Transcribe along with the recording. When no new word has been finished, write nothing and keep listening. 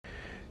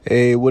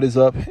Hey, what is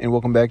up? And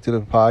welcome back to the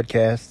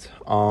podcast.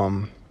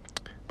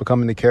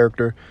 Becoming the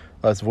character.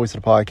 It's the voice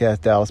of the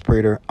podcast, Dallas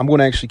Prater. I'm going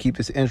to actually keep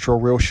this intro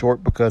real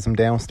short because I'm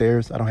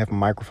downstairs. I don't have a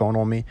microphone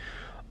on me.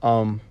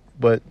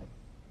 But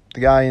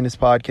the guy in this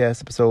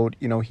podcast episode,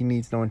 he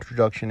needs no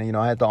introduction.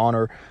 I had the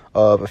honor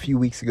of a few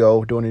weeks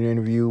ago doing an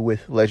interview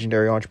with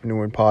legendary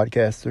entrepreneur and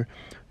podcaster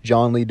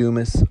John Lee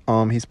Dumas.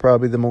 He's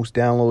probably the most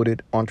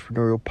downloaded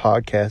entrepreneurial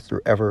podcaster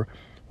ever,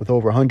 with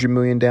over 100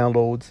 million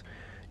downloads.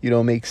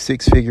 Make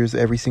six figures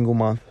every single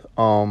month.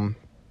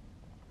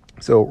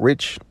 So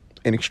rich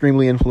and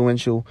extremely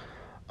influential.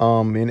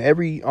 And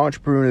every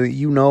entrepreneur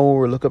that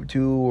or look up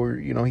to, or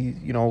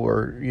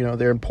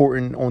they're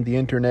important on the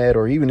internet,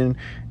 or even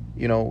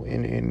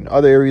in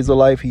other areas of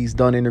life, he's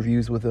done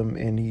interviews with them,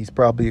 and he's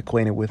probably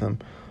acquainted with them.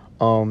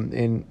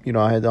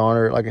 I had the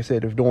honor, like I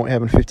said, of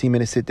having a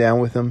 15-minute sit down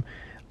with him.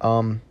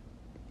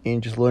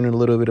 And just learning a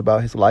little bit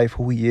about his life,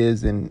 who he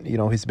is, and,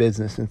 his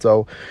business. And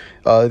so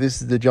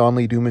this is the John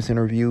Lee Dumas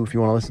interview. If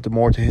you want to listen to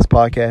more to his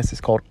podcast, it's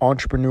called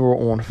Entrepreneur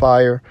on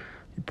Fire.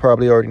 You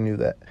probably already knew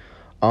that.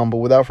 But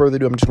without further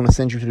ado, I'm just going to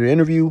send you to the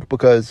interview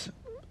because,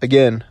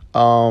 again,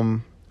 I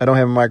don't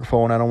have a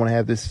microphone. I don't want to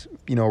have this,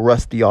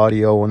 rusty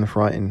audio on the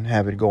front and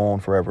have it go on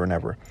forever and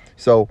ever.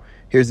 So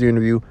here's the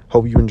interview.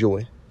 Hope you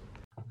enjoy.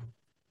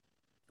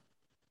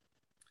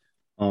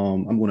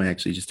 I'm going to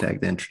actually just tag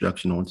the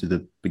introduction onto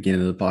the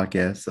beginning of the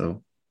podcast,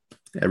 so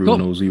everyone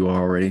knows who you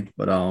are already.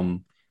 But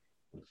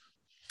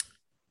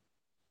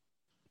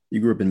you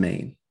grew up in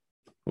Maine.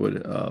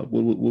 What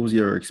was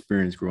your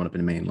experience growing up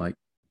in Maine like?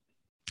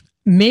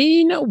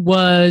 Maine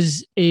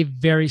was a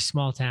very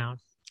small town,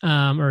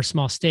 or a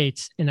small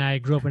state, and I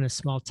grew up in a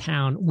small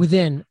town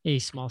within a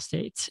small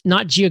state,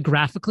 not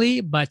geographically,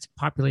 but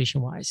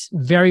population-wise.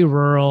 Very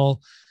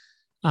rural.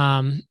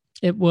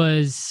 It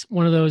was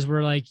one of those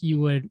where you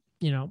would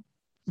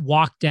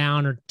walk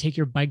down or take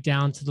your bike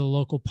down to the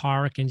local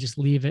park and just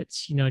leave it,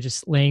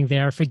 just laying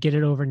there, forget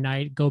it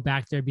overnight, go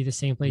back there, be the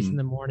same place in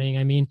the morning.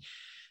 I mean,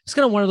 it's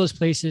kind of one of those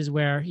places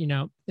where,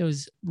 it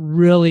was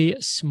really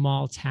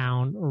small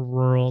town or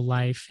rural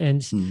life.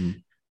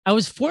 And I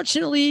was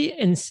fortunately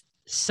in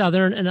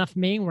southern enough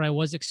Maine where I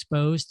was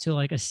exposed to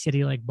a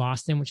city like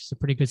Boston, which is a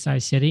pretty good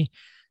sized city.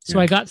 So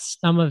I got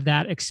some of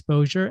that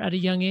exposure at a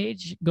young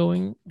age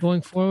going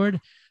forward.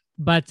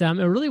 But it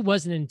really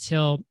wasn't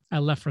until I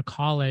left for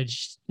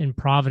college in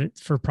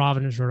Providence,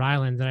 Rhode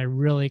Island, that I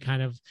really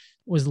kind of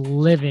was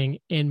living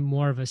in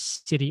more of a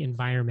city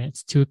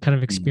environment to kind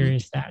of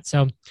experience that.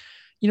 So,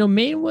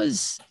 Maine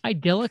was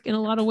idyllic in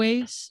a lot of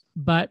ways,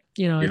 but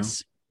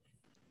it's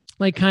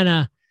kind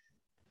of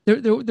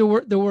there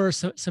were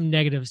some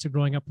negatives to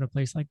growing up in a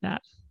place like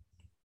that.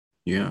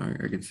 Yeah,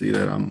 I can see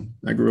that.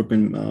 I grew up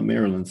in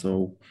Maryland,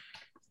 so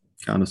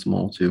kind of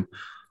small too.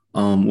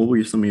 What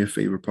were some of your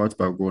favorite parts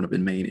about growing up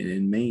in Maine? And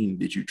in Maine,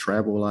 did you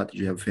travel a lot? Did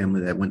you have a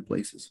family that went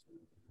places?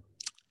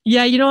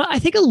 Yeah, I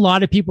think a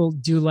lot of people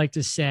do like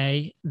to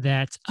say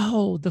that,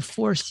 oh, the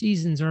four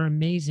seasons are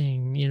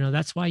amazing.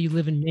 That's why you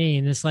live in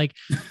Maine. It's well,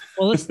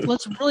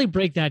 let's really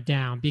break that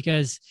down,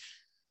 because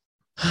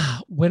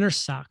winter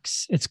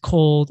sucks. It's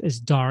cold, it's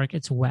dark,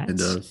 it's wet. It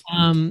does.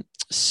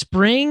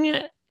 Spring,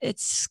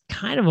 it's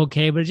kind of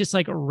okay, but it just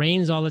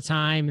rains all the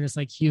time and it's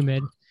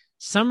humid.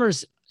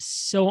 Summer's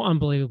so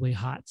unbelievably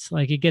hot.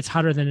 It gets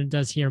hotter than it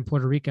does here in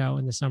Puerto Rico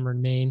in the summer in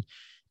Maine.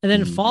 And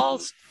then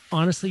fall's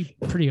honestly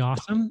pretty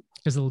awesome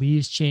because the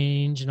leaves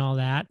change and all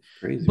that.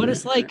 Crazy, but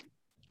it's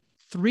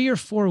 3 or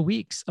 4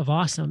 weeks of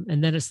awesome.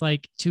 And then it's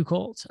too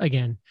cold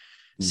again.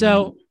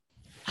 So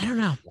I don't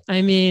know.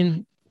 I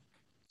mean,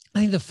 I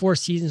think the four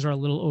seasons are a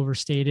little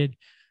overstated,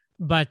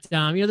 but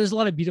there's a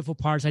lot of beautiful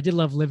parts. I did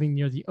love living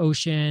near the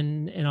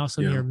ocean and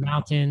also near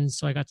mountains.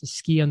 So I got to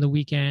ski on the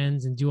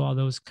weekends and do all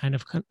those kind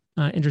of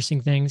interesting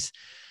things,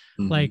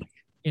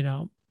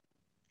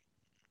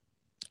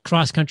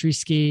 cross country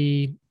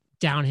ski,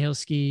 downhill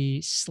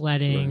ski,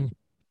 sledding.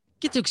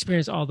 Get to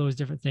experience all those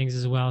different things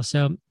as well.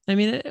 So I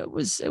mean, it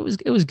was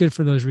good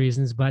for those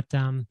reasons. But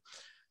I'm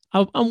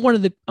one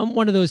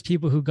of those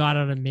people who got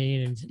out of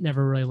Maine and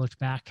never really looked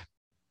back.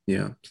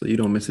 Yeah, so you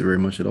don't miss it very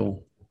much at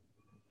all.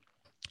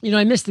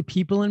 I miss the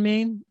people in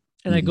Maine,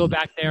 and I go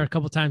back there a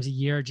couple times a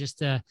year just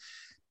to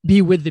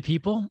be with the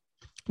people.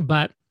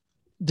 But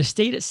the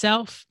state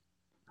itself,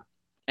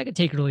 I could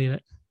take it or leave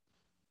it.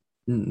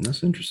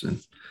 That's interesting.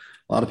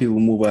 A lot of people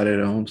move out of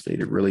their home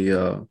state. It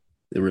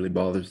really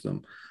bothers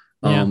them.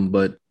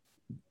 But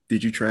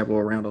did you travel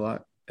around a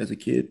lot as a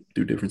kid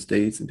through different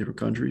states and different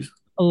countries?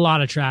 A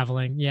lot of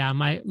traveling. Yeah,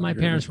 my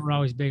parents were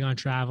always big on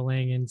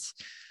traveling, and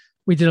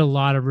we did a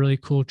lot of really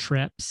cool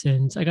trips,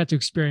 and I got to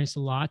experience a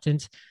lot.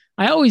 And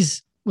I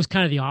always was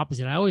kind of the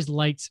opposite. I always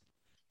liked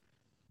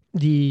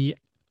the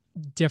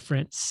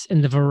difference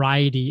and the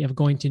variety of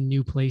going to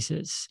new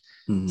places.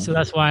 So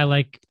that's why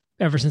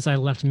ever since I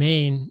left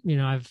Maine,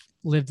 I've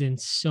lived in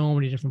so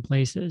many different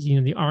places.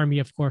 The Army,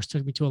 of course,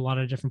 took me to a lot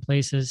of different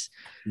places.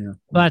 Yeah.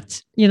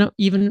 But,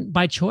 even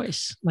by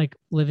choice, like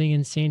living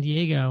in San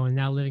Diego and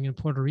now living in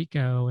Puerto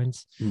Rico and,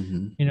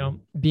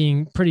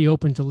 being pretty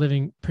open to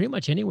living pretty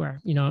much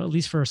anywhere, at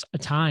least for a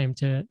time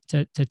to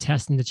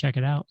test and to check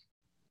it out.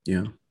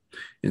 Yeah.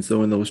 And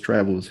so in those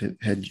travels,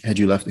 had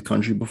you left the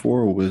country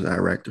before, or was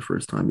Iraq the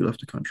first time you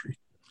left the country?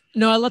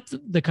 No, I left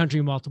the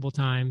country multiple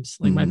times.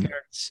 Like my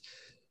parents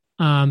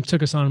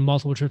took us on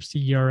multiple trips to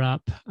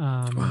Europe.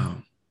 Wow.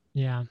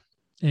 Yeah.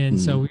 And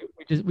so we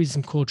did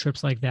some cool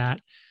trips like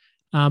that.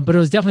 But it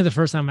was definitely the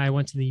first time I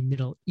went to the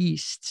Middle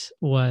East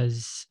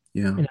was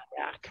in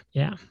Iraq.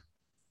 Yeah.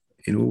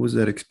 And what was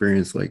that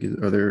experience like?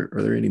 Are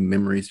there any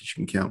memories that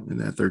you can count in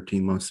that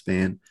 13-month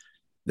span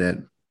that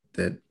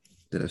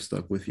have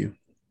stuck with you?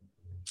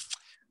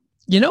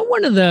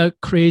 One of the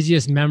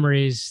craziest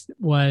memories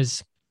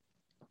was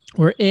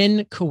we're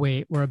in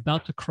Kuwait. We're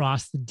about to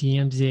cross the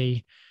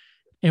DMZ.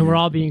 And we're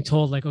all being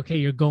told, like, okay,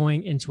 you're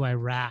going into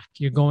Iraq.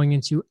 You're going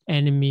into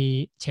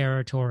enemy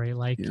territory.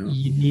 Like,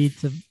 you need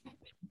to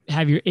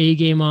have your A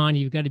game on.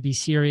 You've got to be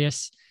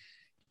serious.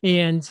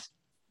 And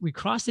we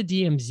cross the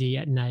DMZ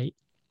at night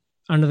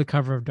under the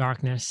cover of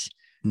darkness.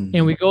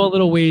 And we go a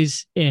little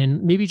ways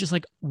in, maybe just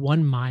like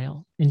 1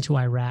 mile into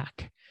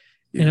Iraq.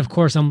 And of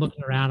course, I'm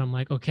looking around. I'm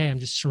like, okay, I'm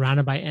just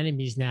surrounded by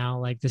enemies now.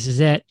 Like, this is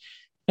it.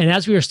 And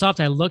as we were stopped,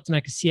 I looked and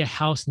I could see a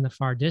house in the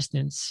far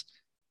distance.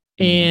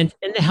 And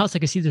in the house, I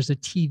could see there's a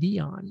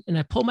TV on. And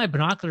I pulled my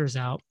binoculars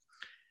out.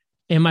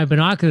 And my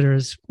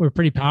binoculars were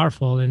pretty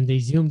powerful. And they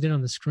zoomed in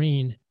on the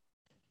screen.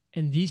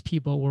 And these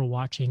people were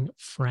watching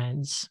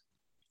Friends.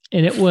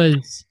 And it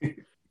was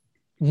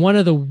one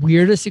of the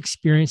weirdest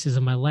experiences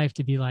of my life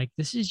to be like,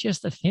 this is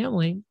just a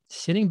family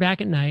sitting back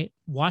at night,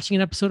 watching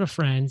an episode of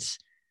Friends,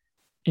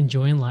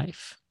 enjoying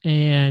life.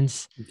 And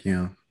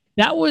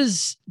that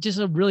was just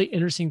a really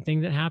interesting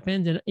thing that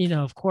happened. And,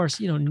 of course,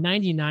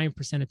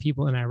 99% of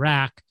people in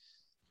Iraq,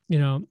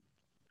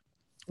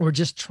 were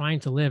just trying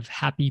to live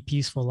happy,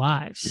 peaceful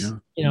lives.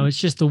 It's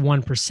just the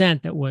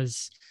 1% that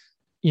was,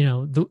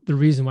 the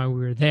reason why we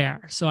were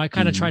there. So I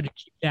kind of tried to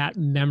keep that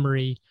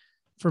memory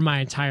for my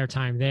entire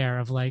time there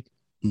of like,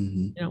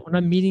 when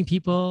I'm meeting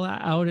people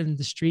out in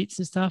the streets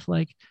and stuff,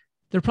 like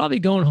they're probably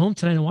going home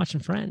tonight and watching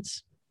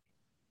Friends.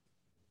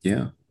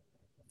 Yeah.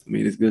 I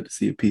mean, it's good to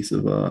see a piece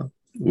of what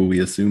we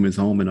assume is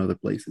home in other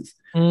places.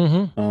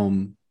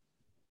 Was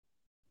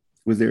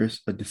there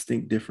a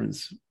distinct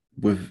difference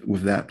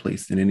with that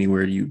place than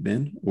anywhere you've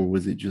been, or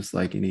was it just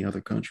like any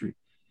other country?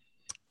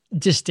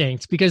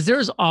 Distinct, because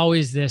there's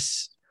always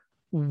this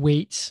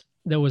weight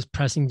that was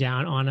pressing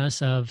down on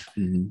us of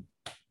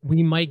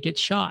we might get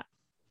shot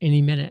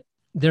any minute.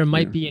 There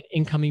might be an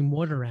incoming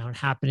mortar round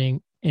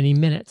happening any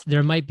minute.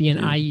 There might be an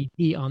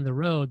IED on the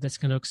road that's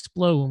going to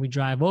explode when we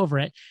drive over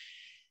it.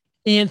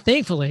 And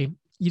thankfully,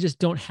 you just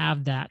don't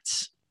have that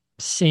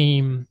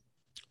same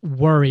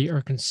worry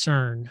or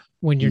concern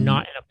when you're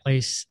not in a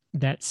place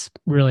that's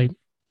really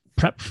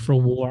prepped for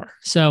war.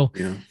 So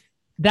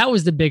that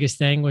was the biggest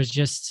thing, was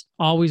just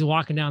always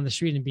walking down the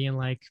street and being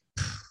like,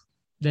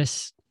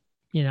 this,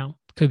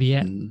 could be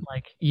it.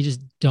 Like, you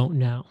just don't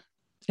know.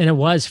 And it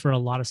was for a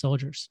lot of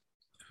soldiers.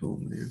 Oh,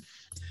 man.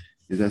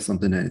 Is that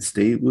something that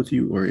stayed with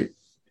you, or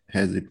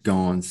has it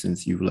gone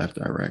since you left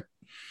Iraq?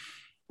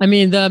 I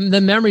mean,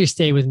 the memory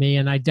stayed with me,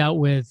 and I dealt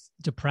with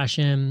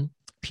depression,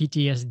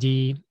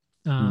 PTSD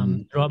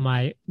throughout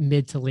my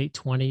mid to late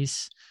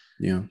 20s.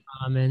 Yeah.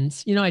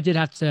 And, I did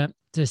have to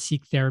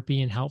seek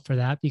therapy and help for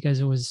that because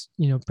it was,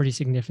 pretty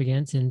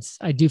significant. And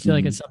I do feel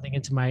like it's something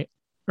into my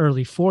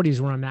early 40s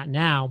where I'm at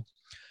now,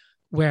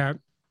 where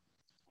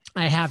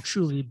I have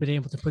truly been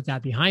able to put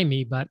that behind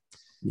me. But,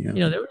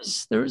 there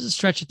was a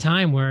stretch of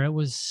time where it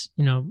was,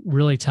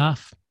 really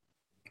tough.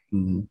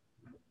 And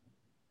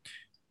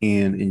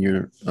in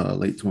your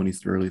late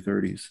 20s to early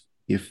 30s,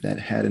 if that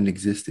hadn't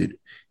existed,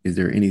 is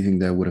there anything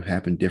that would have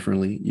happened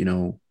differently?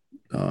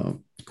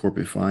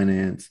 Corporate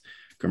finance,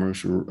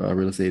 commercial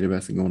real estate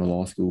investing, going to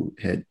law school,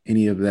 would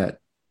any of that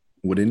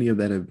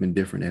have been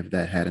different if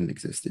that hadn't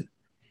existed?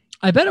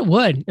 I bet it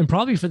would, and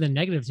probably for the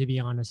negative, to be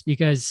honest,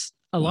 because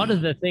a lot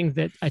of the things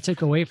that I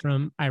took away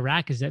from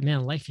Iraq is that,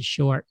 man, life is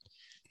short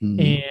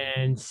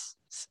and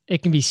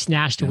it can be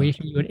snatched away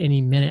from you at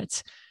any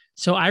minute.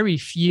 So I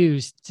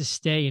refused to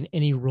stay in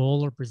any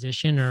role or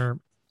position or,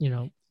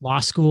 law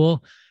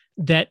school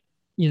that,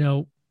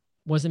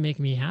 wasn't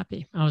making me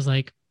happy. I was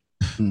like,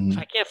 if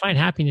I can't find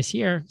happiness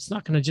here, it's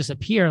not going to just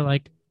appear.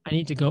 Like, I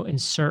need to go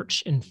and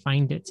search and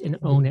find it and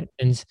own it.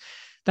 And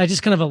that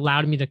just kind of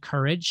allowed me the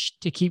courage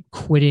to keep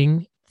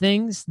quitting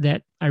things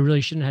that I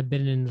really shouldn't have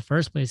been in the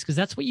first place. Because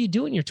that's what you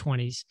do in your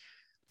 20s.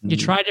 You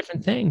try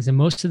different things and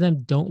most of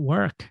them don't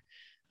work.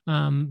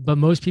 But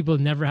most people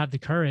never have the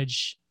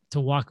courage to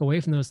walk away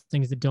from those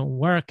things that don't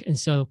work. And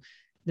so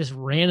this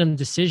random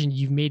decision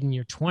you've made in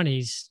your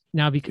 20s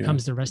now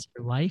becomes the rest of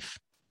your life.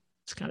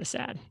 It's kind of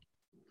sad.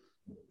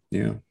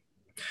 Yeah.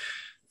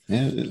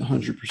 Yeah,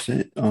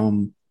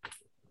 100%.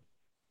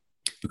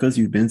 because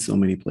you've been so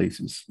many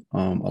places, a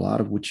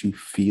lot of what you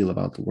feel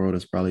about the world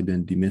has probably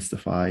been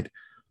demystified.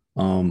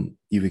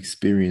 You've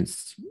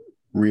experienced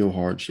real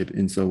hardship.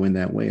 And so, in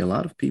that way, a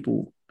lot of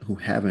people who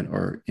haven't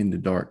are in the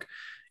dark.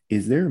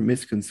 Is there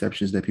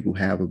misconceptions that people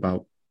have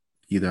about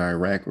either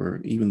Iraq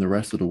or even the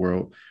rest of the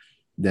world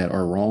that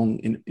are wrong?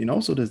 And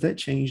also, does that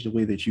change the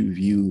way that you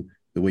view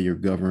the way you're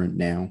governed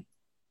now?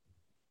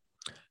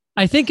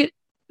 I think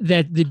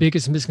that the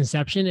biggest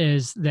misconception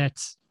is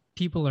that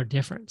people are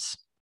different.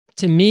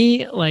 To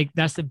me, like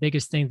that's the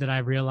biggest thing that I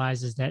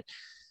realized is that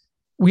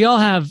we all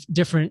have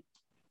different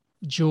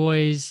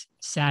joys,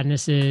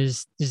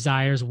 sadnesses,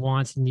 desires,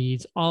 wants,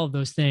 needs, all of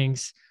those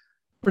things.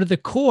 But at the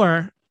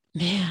core,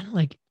 man,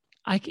 like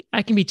I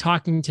can be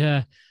talking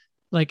to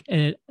like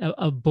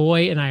a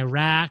boy in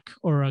Iraq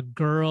or a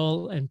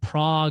girl in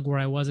Prague where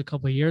I was a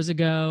couple of years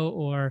ago,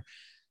 or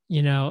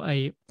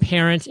a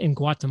parent in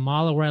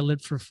Guatemala where I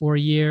lived for 4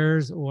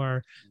 years,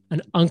 or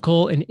an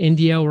uncle in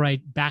India where I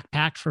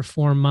backpacked for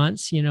 4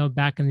 months,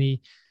 back in the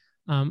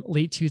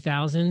late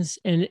 2000s.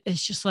 And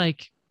it's just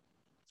like,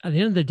 at the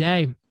end of the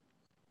day,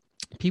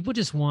 people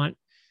just want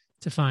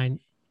to find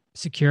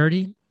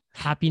security,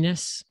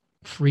 happiness,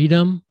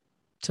 freedom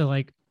to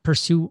like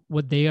pursue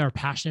what they are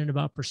passionate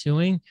about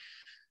pursuing,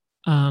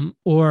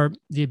 or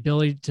the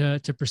ability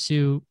to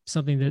pursue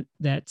something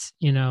that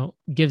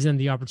gives them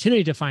the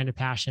opportunity to find a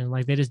passion.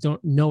 Like they just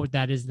don't know what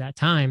that is at that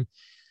time.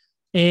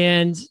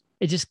 And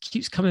it just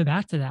keeps coming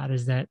back to that,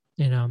 is that,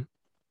 it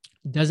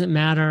doesn't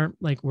matter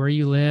like where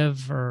you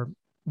live or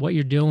what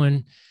you're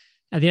doing.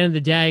 At the end of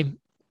the day,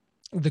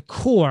 the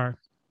core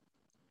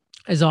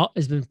has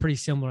been pretty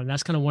similar. And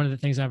that's kind of one of the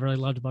things I've really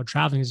loved about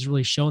traveling, is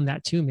really shown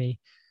that to me,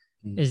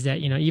 is that,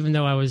 even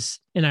though I was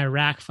in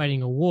Iraq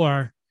fighting a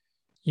war,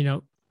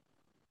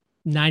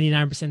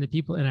 99% of the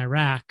people in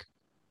Iraq,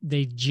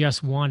 they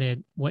just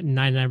wanted what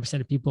 99%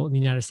 of people in the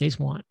United States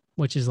want,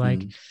 which is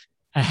like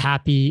a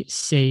happy,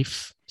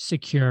 safe,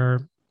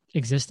 secure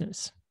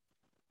existence.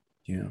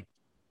 Yeah.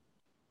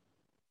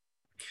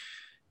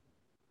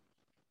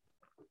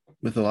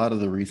 With a lot of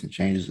the recent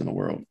changes in the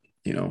world,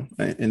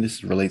 and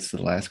this relates to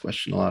the last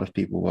question, a lot of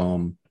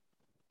people,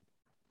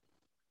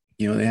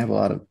 they have a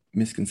lot of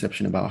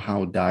misconception about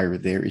how dire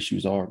their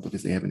issues are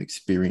because they haven't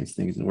experienced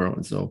things in the world.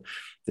 And so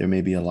there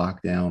may be a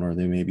lockdown, or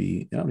there may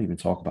be, I don't even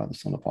talk about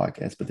this on the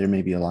podcast, but there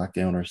may be a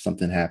lockdown or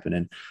something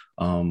happening.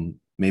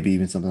 Maybe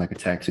even something like a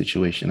tax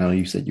situation. I know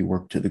you said you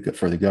worked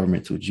for the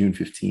government till June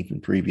 15th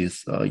in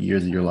previous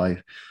years of your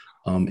life.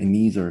 And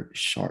these are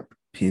sharp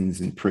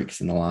pins and pricks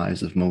in the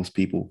lives of most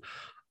people.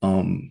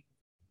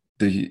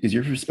 Is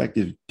your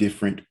perspective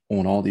different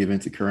on all the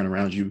events occurring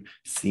around you,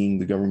 seeing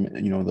the government,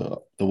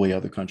 the way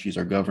other countries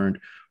are governed,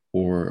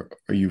 or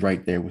are you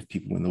right there with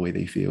people in the way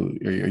they feel?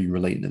 Are you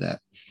relating to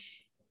that?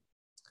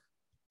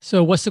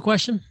 So what's the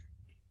question?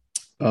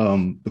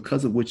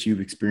 Because of what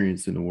you've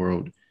experienced in the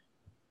world,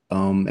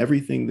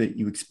 everything that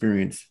you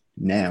experience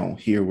now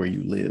here where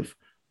you live,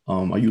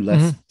 are you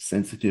less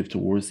sensitive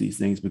towards these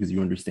things because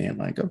you understand,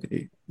 like,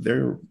 okay,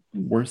 there are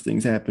worse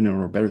things happening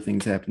or better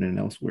things happening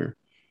elsewhere?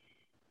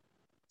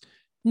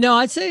 No,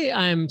 I'd say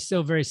I'm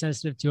still very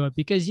sensitive to it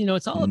because,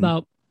 it's all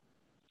about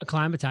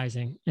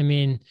acclimatizing. I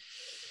mean,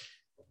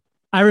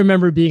 I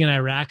remember being in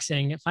Iraq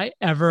saying, if I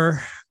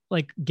ever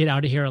like get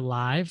out of here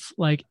alive,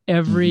 like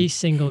every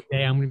single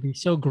day, I'm going to be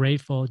so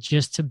grateful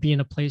just to be in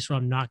a place where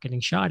I'm not getting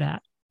shot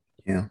at.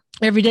 Yeah.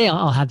 Every day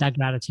I'll have that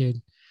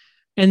gratitude.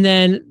 And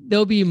then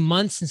there'll be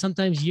months and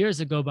sometimes years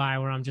that go by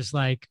where I'm just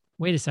like,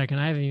 wait a second,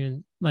 I haven't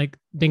even like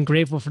been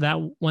grateful for that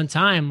one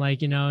time.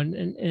 Like,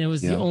 and it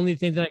was the only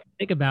thing that I could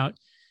think about.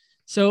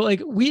 So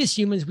like we as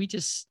humans,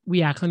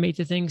 we acclimate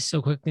to things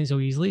so quickly and so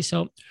easily.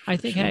 So I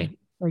think, hey,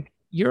 like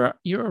you're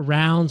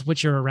around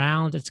what you're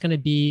around. It's going to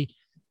be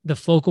the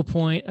focal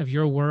point of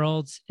your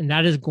world. And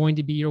that is going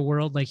to be your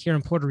world. Like here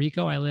in Puerto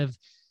Rico, I live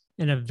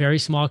in a very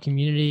small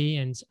community,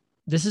 and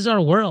this is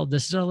our world.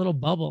 This is our little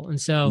bubble.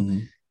 And so,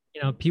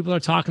 people are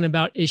talking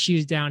about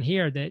issues down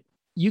here that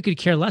you could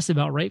care less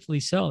about, rightfully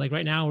so. Like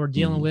right now we're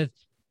dealing with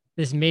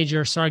this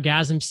major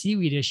sargassum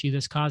seaweed issue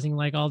that's causing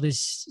like all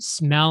this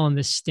smell and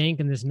this stink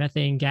and this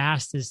methane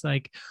gas is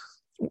like,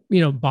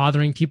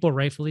 bothering people,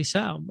 rightfully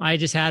so. I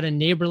just had a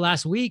neighbor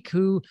last week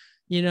who,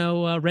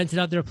 rented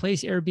out their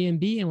place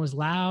Airbnb and was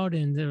loud,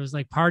 and there was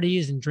like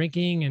parties and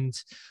drinking and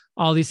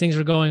all these things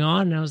were going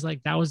on. And I was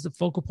like, that was the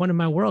focal point of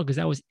my world because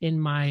that was in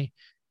my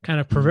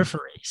kind of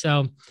periphery.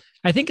 So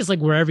I think it's like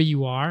wherever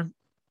you are,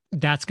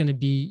 that's going to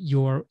be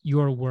your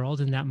world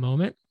in that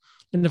moment.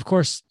 And of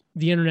course,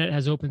 the internet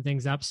has opened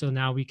things up. So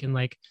now we can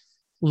like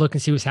look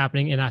and see what's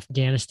happening in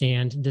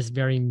Afghanistan this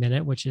very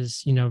minute, which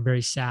is,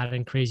 very sad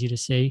and crazy to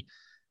see.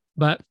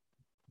 But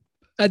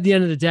at the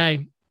end of the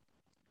day,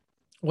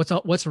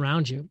 what's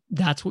around you?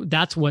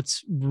 That's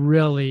what's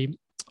really,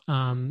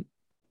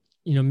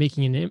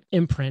 making an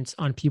imprint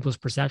on people's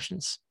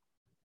perceptions.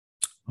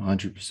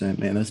 100%,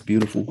 man. That's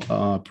beautiful.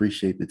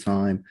 Appreciate the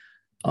time.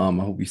 I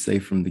hope you're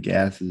safe from the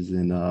gases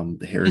and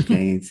the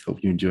hurricanes. Hope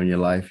you're enjoying your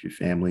life, your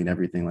family, and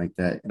everything like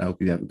that. And I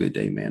hope you have a good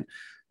day, man.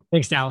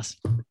 Thanks, Dallas.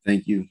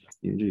 Thank you.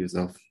 You enjoy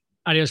yourself.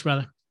 Adios,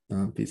 brother.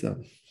 Peace out.